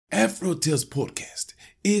Afro Tales Podcast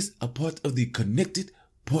is a part of the Connected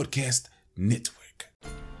Podcast Network.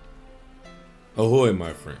 Ahoy,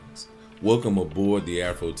 my friends. Welcome aboard the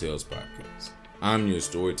Afro Tales Podcast. I'm your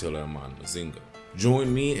storyteller, Aman Mazinga.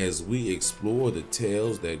 Join me as we explore the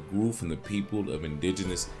tales that grew from the people of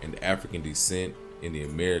indigenous and African descent in the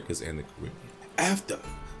Americas and the Caribbean. After,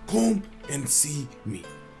 come and see me,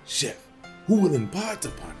 chef, who will impart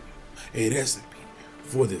upon you a recipe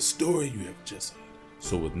for the story you have just heard.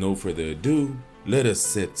 So with no further ado, let us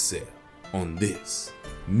set sail on this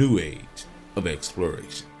new age of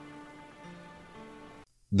exploration.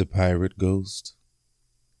 The Pirate Ghost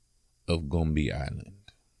of Gombe Island.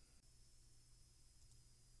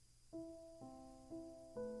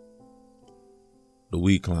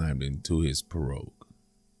 Louis climbed into his pirogue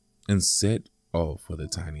and set off for the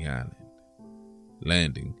tiny island.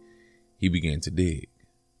 Landing, he began to dig.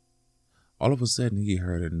 All of a sudden, he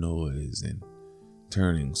heard a noise and,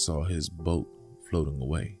 turning, saw his boat floating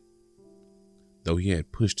away. Though he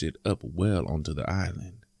had pushed it up well onto the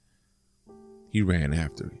island, he ran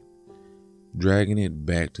after it, dragging it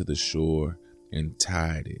back to the shore and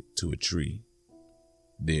tied it to a tree.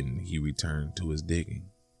 Then he returned to his digging.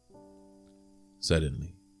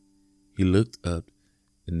 Suddenly, he looked up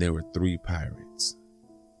and there were 3 pirates.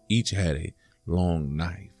 Each had a long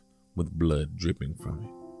knife with blood dripping from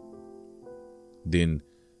it. Then,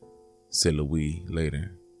 said Louis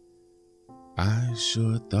later, "I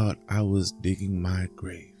sure thought I was digging my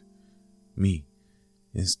grave, me,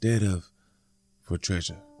 instead of for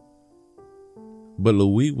treasure." But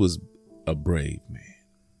Louis was a brave man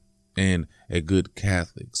and a good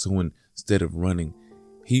Catholic, so instead of running,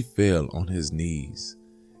 he fell on his knees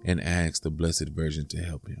and asked the Blessed Virgin to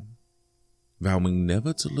help him, vowing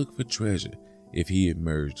never to look for treasure if he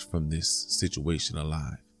emerged from this situation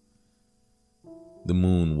alive. The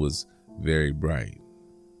moon was very bright,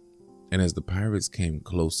 and as the pirates came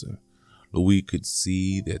closer, Louis could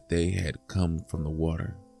see that they had come from the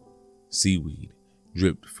water. Seaweed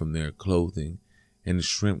dripped from their clothing, and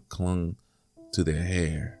shrimp clung to their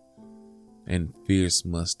hair and fierce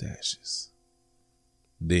mustaches.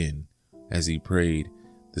 Then, as he prayed,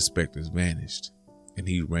 the specters vanished, and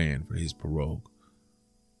he ran for his pirogue.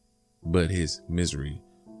 But his misery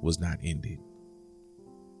was not ended.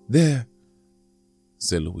 "There,"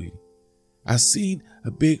 said Louis, "I seen a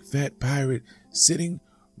big fat pirate sitting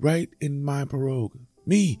right in my pirogue.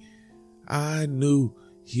 Me, I knew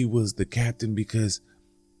he was the captain because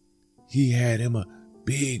he had him a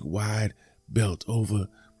big wide belt over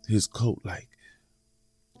his coat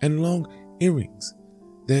and long earrings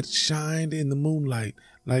that shined in the moonlight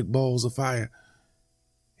like balls of fire.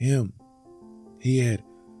 He had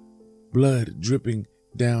blood dripping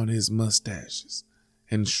down his mustaches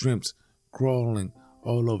and shrimps crawling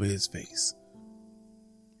all over his face."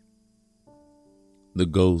 The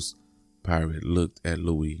ghost pirate looked at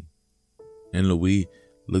Louis, and Louis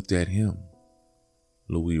looked at him.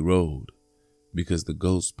 Louis rowed because the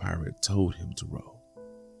ghost pirate told him to row.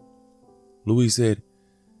 Louis said,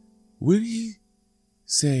 "When he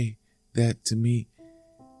say that to me,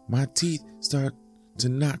 my teeth start to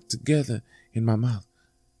knock together in my mouth.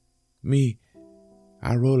 Me,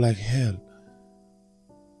 I roll like hell."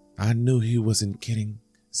 I knew he wasn't kidding.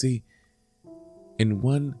 See, in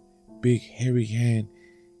one big hairy hand,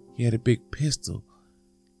 he had a big pistol,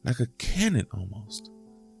 like a cannon almost.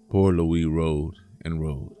 Poor Louis rowed and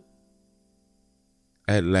rowed.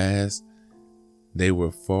 At last, they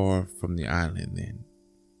were far from the island then.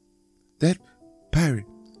 That pirate,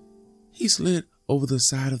 he slid over the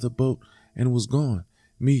side of the boat and was gone.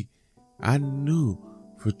 Me, I knew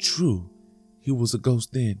for true he was a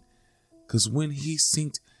ghost then, 'cause when he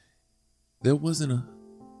sinked, there wasn't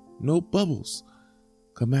no bubbles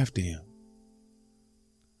come after him.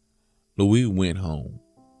 Louis went home,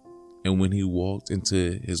 and when he walked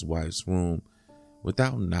into his wife's room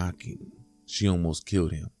without knocking, she almost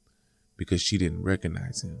killed him because she didn't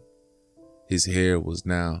recognize him. His hair was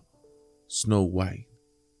now snow white.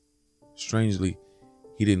 Strangely,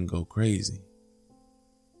 he didn't go crazy.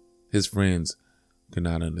 His friends could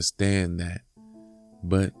not understand that,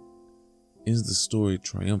 but ends the story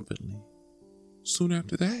triumphantly. Soon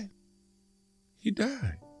after that, he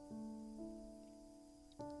died.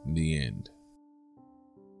 The end.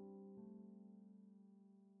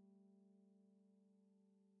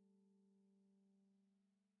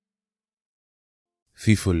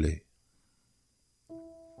 Fifolet.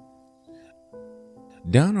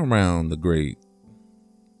 Down around the great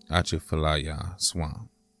Achifalaya swamp,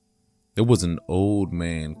 there was an old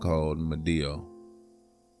man called Medio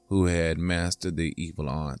who had mastered the evil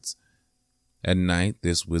arts At night,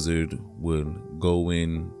 this wizard would go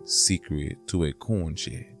in secret to a corn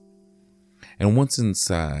shed, and once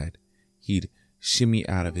inside, he'd shimmy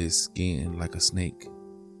out of his skin like a snake,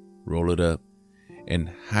 roll it up, and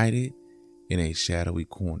hide it in a shadowy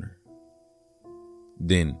corner.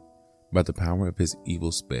 Then, by the power of his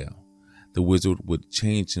evil spell, the wizard would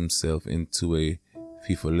change himself into a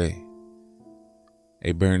Fifolet,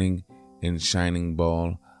 a burning and shining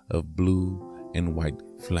ball of blue and white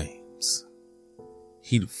flames.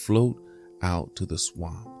 He'd float out to the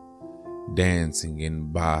swamp, dancing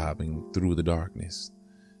and bobbing through the darkness,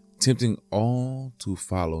 tempting all to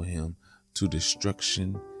follow him to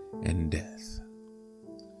destruction and death.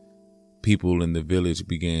 People in the village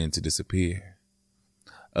began to disappear.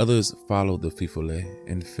 Others followed the Fifolet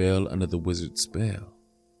and fell under the wizard's spell.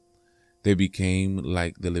 They became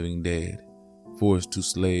like the living dead, forced to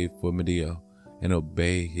slave for Medio and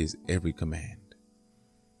obey his every command.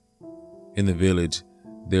 In the village,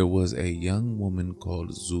 there was a young woman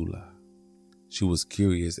called Zula. She was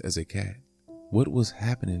curious as a cat. What was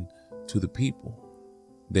happening to the people?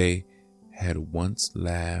 They had once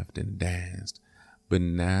laughed and danced, but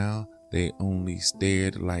now they only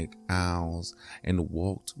stared like owls and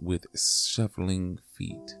walked with shuffling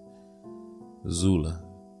feet. Zula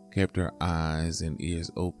kept her eyes and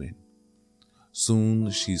ears open.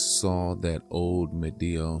 Soon she saw that old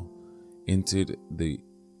Medio entered the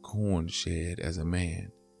corn shed as a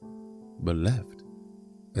man, but left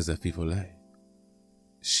as a Fifolet.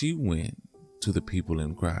 She went to the people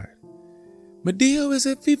and cried, "Medio is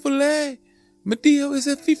a Fifolet! Medio is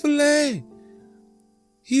a Fifolet!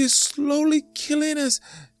 He is slowly killing us,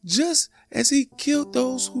 just as he killed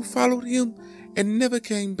those who followed him and never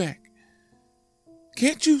came back.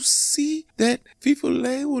 Can't you see that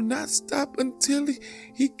Fifolet will not stop until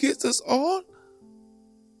he gets us all?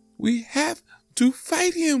 We have to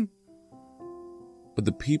fight him." But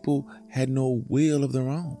the people had no will of their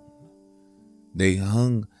own. They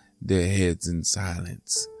hung their heads in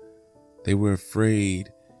silence. They were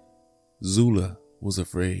afraid. Zula was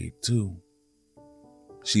afraid too.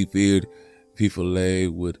 She feared Fifolet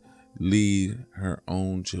would lead her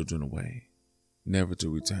own children away, never to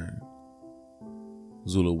return.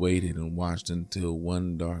 Zula waited and watched until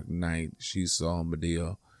one dark night she saw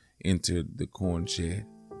Medio enter the corn shed.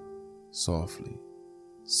 Softly,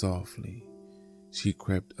 softly, she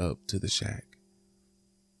crept up to the shack.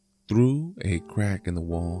 Through a crack in the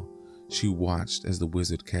wall, she watched as the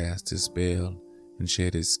wizard cast his spell and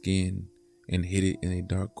shed his skin and hid it in a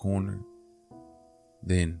dark corner.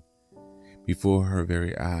 Then, before her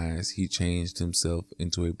very eyes, he changed himself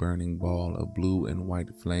into a burning ball of blue and white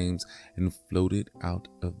flames and floated out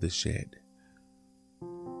of the shed.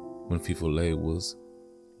 When Fifolet was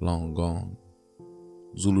long gone,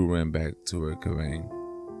 Zulu ran back to her cavern.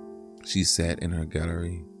 She sat in her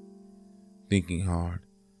gallery, thinking hard.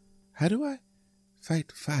 How do I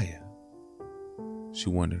fight fire? She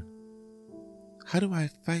wondered. How do I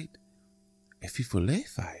fight a Fifolet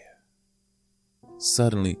fire?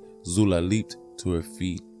 Suddenly, Zula leaped to her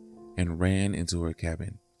feet and ran into her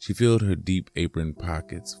cabin. She filled her deep apron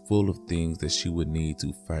pockets full of things that she would need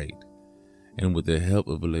to fight, and with the help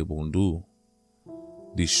of Le Bondu,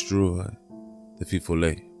 destroy the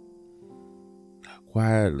Fifolet.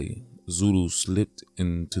 Quietly, Zulu slipped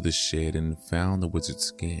into the shed and found the wizard's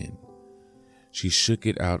skin. She shook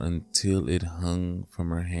it out until it hung from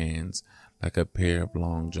her hands like a pair of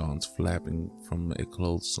long johns flapping from a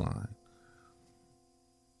clothesline.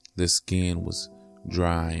 The skin was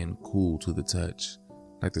dry and cool to the touch,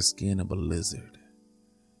 like the skin of a lizard.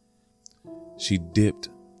 She dipped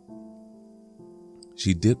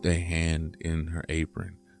a hand in her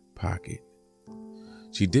apron pocket.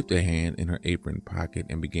 She dipped a hand in her apron pocket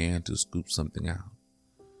and began to scoop something out.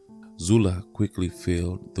 Zula quickly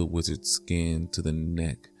filled the wizard's skin to the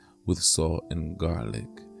neck with salt and garlic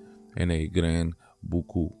and a grand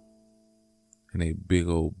beaucoup and a big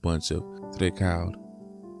old bunch of trecaud,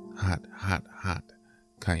 hot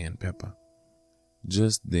cayenne pepper.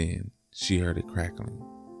 Just then she heard a crackling,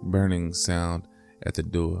 burning sound at the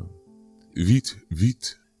door. Vite,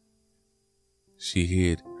 vite. She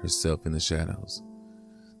hid herself in the shadows.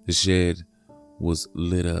 The shed was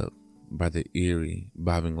lit up by the eerie,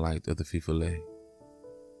 bobbing light of the Fifolet.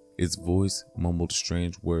 Its voice mumbled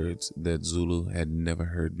strange words that Zulu had never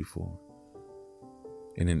heard before.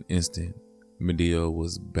 In an instant, Medio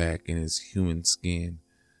was back in his human skin,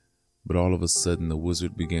 but all of a sudden the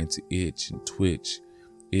wizard began to itch and twitch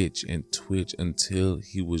until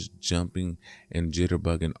he was jumping and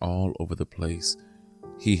jitterbugging all over the place.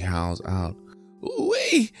 He howls out,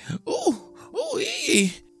 "Ooh-wee!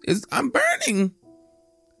 Ooh-wee! I'm burning!"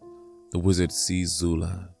 The wizard sees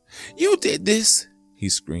Zula. "You did this," he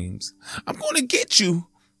screams. "I'm going to get you."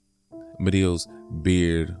 Medeo's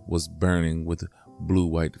beard was burning with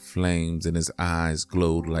blue-white flames, and his eyes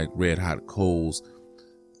glowed like red-hot coals.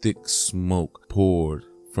 Thick smoke poured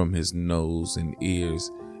from his nose and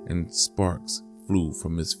ears, and sparks flew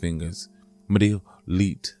from his fingers. Medeo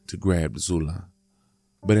leaped to grab Zula,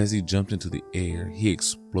 but as he jumped into the air, he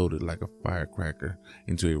exploded like a firecracker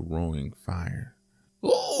into a roaring fire.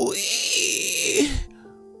 "Oh!"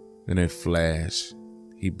 In a flash,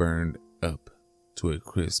 he burned up to a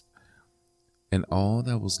crisp, and all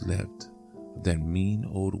that was left of that mean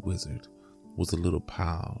old wizard was a little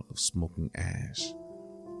pile of smoking ash.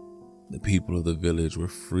 The people of the village were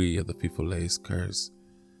free of the Fifolet's curse.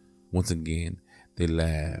 Once again, they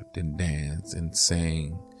laughed and danced and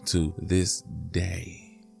sang. To this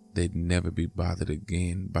day, they'd never be bothered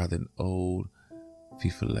again by the old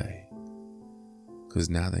Fifolet, because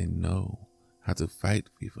now they know how to fight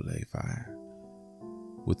Fifolet fire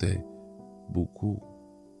with a buku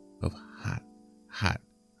of hot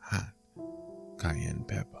cayenne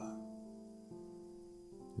pepper.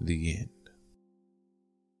 The end.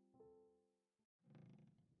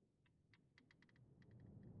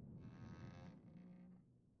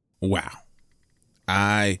 Wow.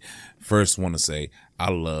 I first want to say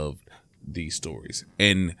I loved these stories.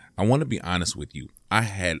 And I want to be honest with you. I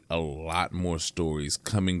had a lot more stories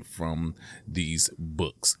coming from these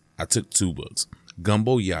books. I took 2 books,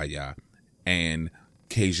 Gumbo Yaya and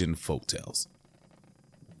Cajun Folktales.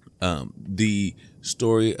 The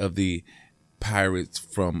story of the pirates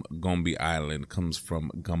from Gombe Island comes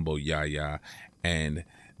from Gumbo Yaya, and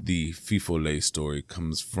the Fifolet story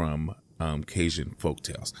comes from Cajun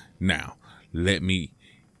Folktales. Now, let me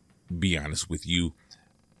be honest with you.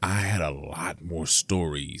 I had a lot more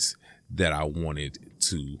stories that I wanted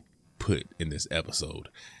to put in this episode.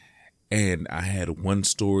 And I had one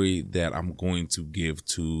story that I'm going to give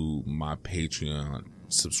to my Patreon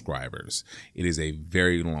subscribers. It is a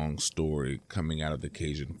very long story coming out of the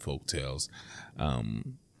Cajun Folktales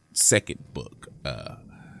second book.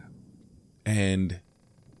 And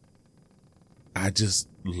I just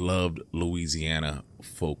loved Louisiana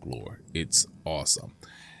folklore. It's awesome.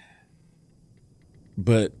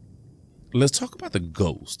 But let's talk about the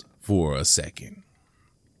ghost for a second.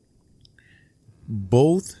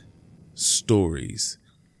 Both stories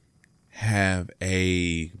have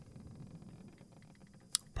a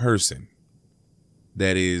person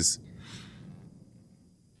that is,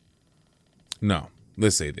 no,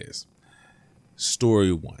 let's say this.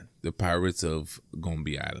 Story 1, The Pirates of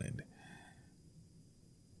Gombe Island.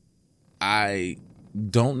 I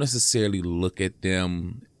don't necessarily look at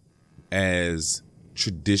them as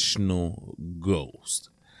traditional ghosts.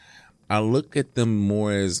 I look at them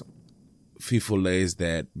more as Fifolets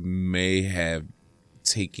that may have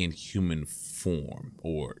taken human form,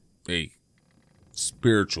 or a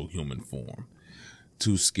spiritual human form,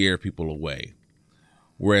 to scare people away.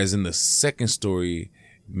 Whereas in the second story,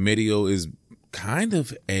 Medeo is kind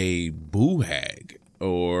of a boo hag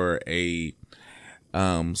or a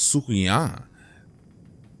Sukuyan,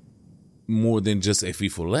 more than just a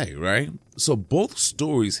Fifolet, right? So both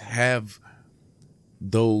stories have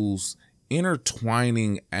those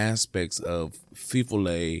intertwining aspects of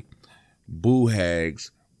Fifolet, boo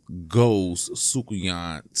hags, ghosts,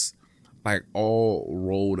 Sukuyants, like all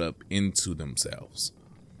rolled up into themselves.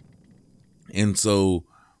 And so,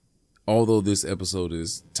 although this episode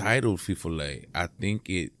is titled Fifolet, I think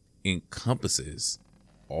it encompasses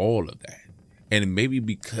all of that. And maybe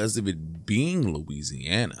because of it being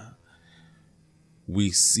Louisiana, we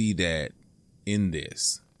see that in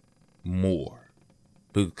this more,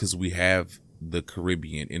 because we have the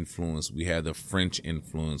Caribbean influence, we have the French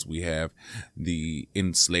influence, we have the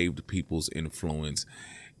enslaved people's influence,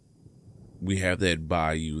 we have that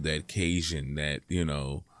Bayou, that Cajun, that, you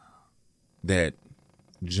know, that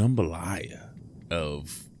jambalaya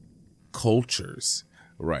of cultures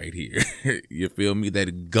right here. You feel me?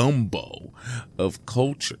 That gumbo of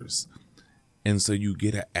cultures. And so you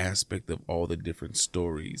get an aspect of all the different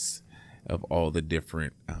stories, of all the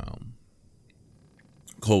different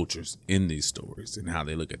cultures in these stories and how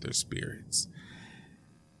they look at their spirits.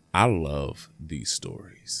 I love these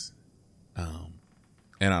stories.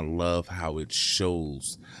 And I love how it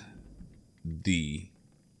shows the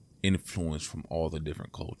influence from all the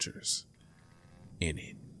different cultures in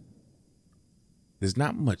it. There's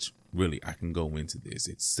not much really I can go into this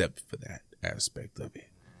except for that aspect of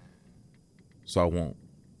it. So I won't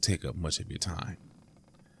take up much of your time.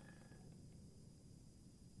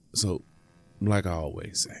 So, like I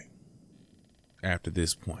always say, after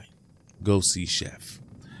this point, go see Chef.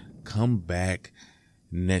 come back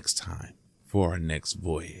next time for our next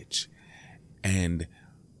voyage. And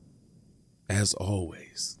as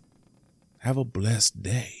always, have a blessed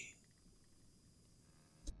day.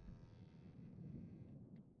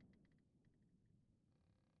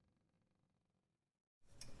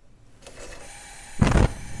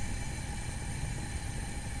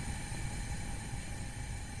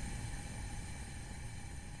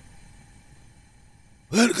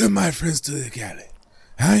 Welcome, my friends, to the galley.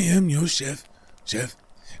 I am your chef,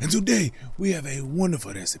 and today we have a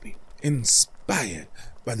wonderful recipe inspired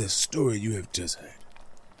by the story you have just heard.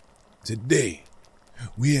 Today,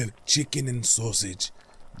 we have chicken and sausage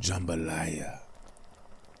jambalaya.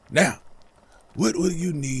 Now, what will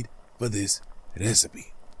you need for this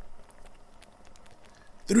recipe?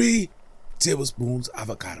 3 tablespoons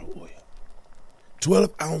avocado oil,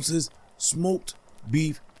 12 ounces smoked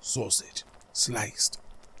beef sausage, sliced,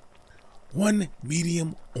 1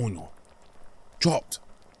 medium onion, chopped,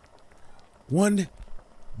 1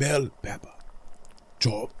 bell pepper,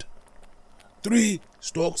 chopped, 3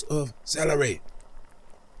 stalks of celery,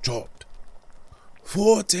 chopped,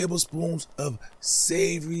 4 tablespoons of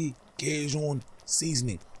savory Cajun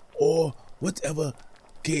seasoning, or whatever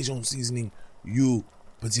Cajun seasoning you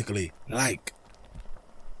particularly like,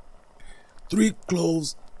 3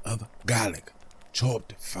 cloves of garlic,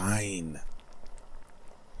 chopped fine,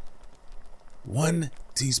 1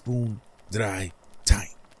 teaspoon dry thyme,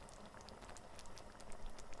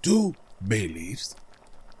 2 bay leaves,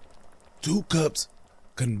 2 cups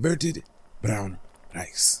converted brown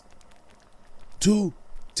rice, 2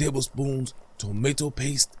 tablespoons tomato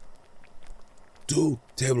paste, 2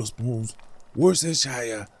 tablespoons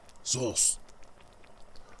Worcestershire sauce,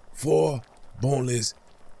 4 boneless,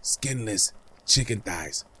 skinless chicken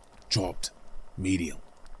thighs, chopped medium,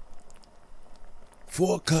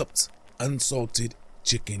 4 cups unsalted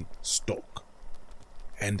chicken stock,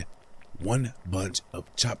 and 1 bunch of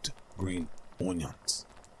chopped green onions.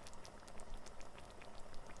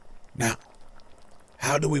 Now,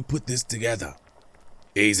 how do we put this together?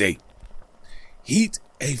 Easy. Heat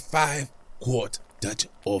a 5-quart Dutch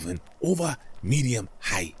oven over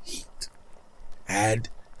medium-high heat. Add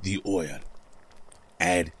the oil.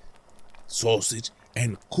 Add sausage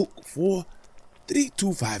and cook for 3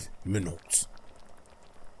 to 5 minutes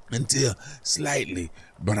until slightly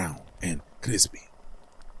brown and crispy.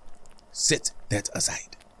 Set that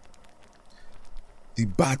aside. The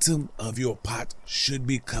bottom of your pot should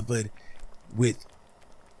be covered with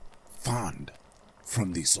fond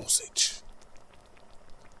from the sausage.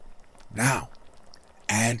 Now,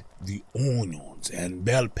 add the onions and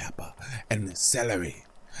bell pepper and celery.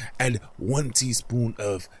 Add 1 teaspoon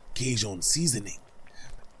of Cajun seasoning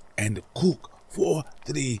and cook for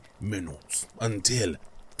 3 minutes until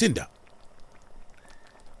tender.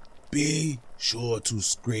 Be sure to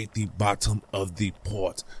scrape the bottom of the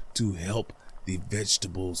pot to help the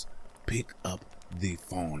vegetables pick up the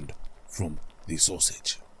fond from the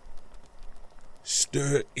sausage.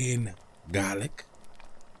 Stir in garlic,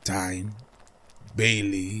 thyme, bay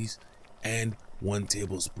leaves, and 1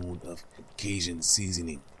 tablespoon of Cajun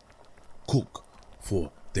seasoning. Cook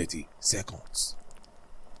for 30 seconds.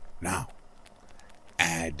 Now,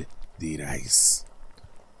 add the rice,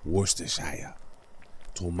 Worcestershire,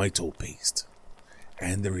 tomato paste,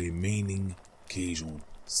 and the remaining Cajun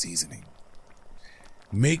seasoning.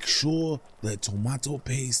 Make sure the tomato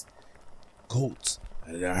paste coats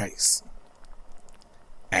the rice.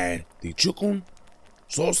 Add the chicken,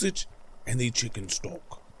 sausage, and the chicken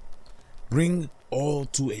stock. Bring all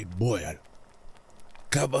to a boil.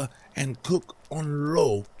 Cover and cook on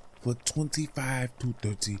low for 25 to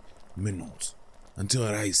 30 minutes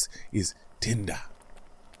until rice is tender.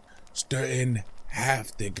 Stir in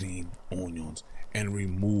half the green onions and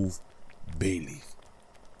remove bay leaf.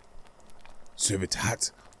 Serve it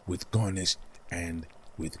hot with garnish and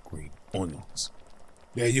with green onions.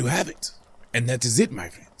 There you have it. And that is it, my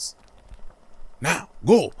friends. Now,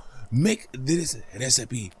 go make this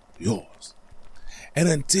recipe yours. And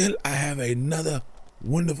until I have another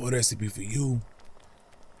wonderful recipe for you,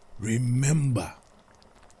 remember,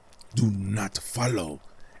 do not follow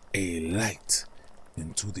a light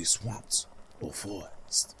into the swamps or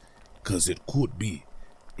forest, because it could be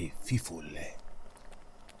a Fifolet.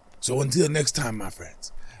 So until next time, my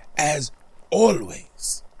friends, as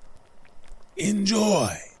always,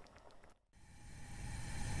 enjoy.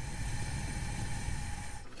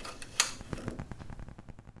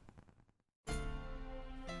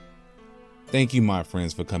 Thank you, my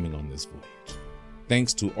friends, for coming on this voyage.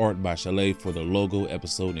 Thanks to Art by Chalet for the logo,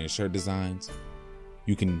 episode, and shirt designs.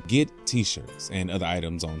 You can get t-shirts and other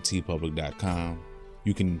items on tpublic.com.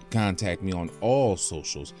 You can contact me on all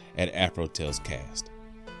socials at AfroTalesCast.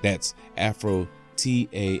 That's Afro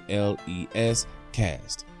TALES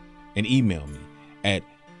Cast. And email me at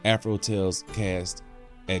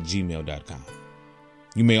afrotalescast@gmail.com.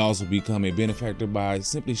 You may also become a benefactor by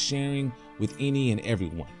simply sharing with any and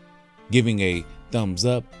everyone, giving a thumbs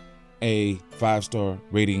up, a 5-star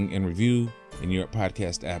rating and review in your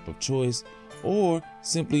podcast app of choice, or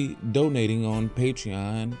simply donating on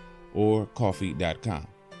Patreon or Ko-fi.com.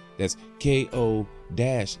 That's KO-FI.com.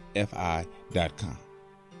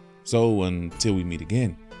 So until we meet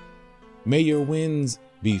again, may your winds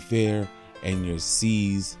be fair and your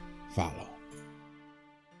seas follow.